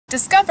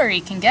Discovery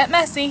can get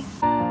messy.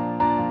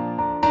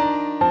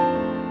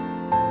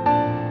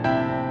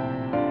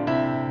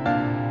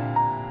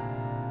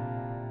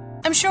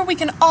 I'm sure we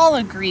can all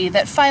agree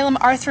that phylum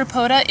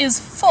Arthropoda is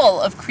full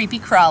of creepy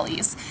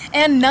crawlies,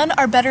 and none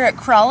are better at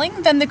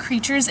crawling than the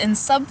creatures in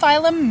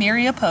subphylum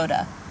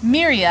Myriapoda.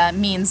 Myria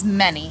means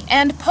many,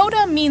 and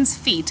poda means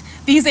feet.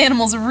 These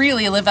animals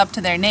really live up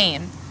to their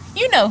name.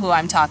 You know who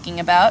I'm talking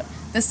about.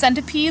 The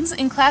centipedes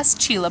in class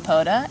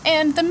Chilopoda,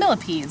 and the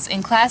millipedes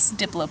in class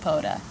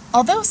Diplopoda.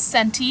 Although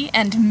centi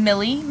and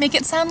milli make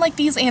it sound like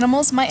these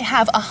animals might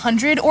have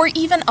 100 or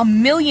even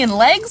 1,000,000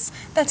 legs,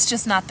 that's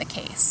just not the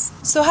case.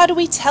 So how do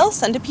we tell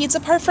centipedes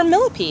apart from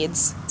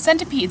millipedes?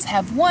 Centipedes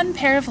have one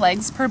pair of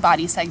legs per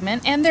body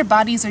segment, and their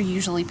bodies are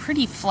usually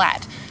pretty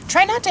flat.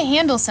 Try not to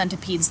handle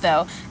centipedes,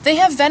 though. They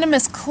have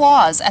venomous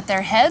claws at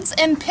their heads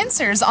and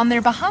pincers on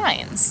their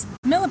behinds.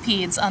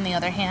 Millipedes, on the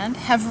other hand,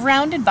 have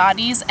rounded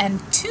bodies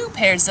and 2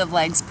 pairs of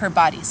legs per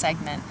body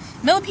segment.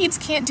 Millipedes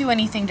can't do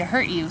anything to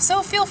hurt you,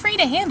 so feel free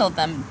to handle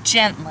them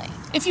gently.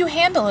 If you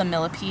handle a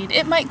millipede,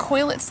 it might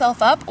coil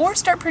itself up or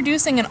start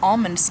producing an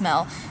almond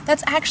smell.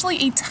 That's actually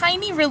a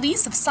tiny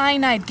release of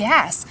cyanide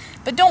gas.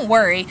 But don't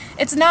worry,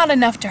 it's not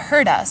enough to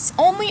hurt us,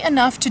 only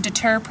enough to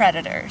deter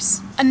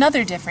predators.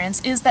 Another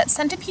difference is that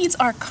centipedes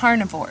are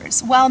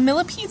carnivores, while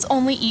millipedes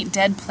only eat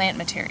dead plant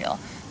material.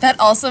 That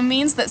also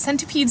means that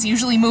centipedes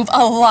usually move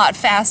a lot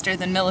faster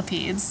than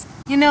millipedes.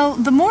 You know,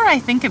 the more I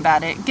think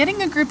about it,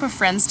 getting a group of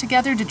friends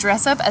together to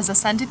dress up as a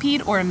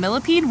centipede or a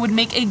millipede would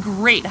make a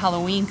great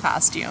Halloween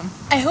costume.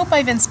 I hope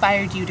I've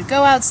inspired you to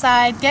go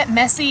outside, get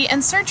messy,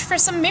 and search for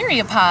some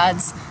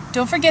myriapods.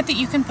 Don't forget that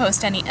you can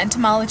post any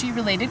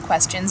entomology-related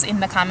questions in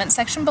the comment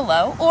section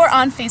below or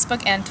on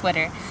Facebook and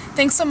Twitter.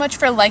 Thanks so much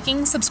for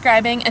liking,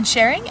 subscribing, and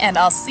sharing, and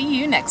I'll see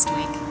you next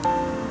week.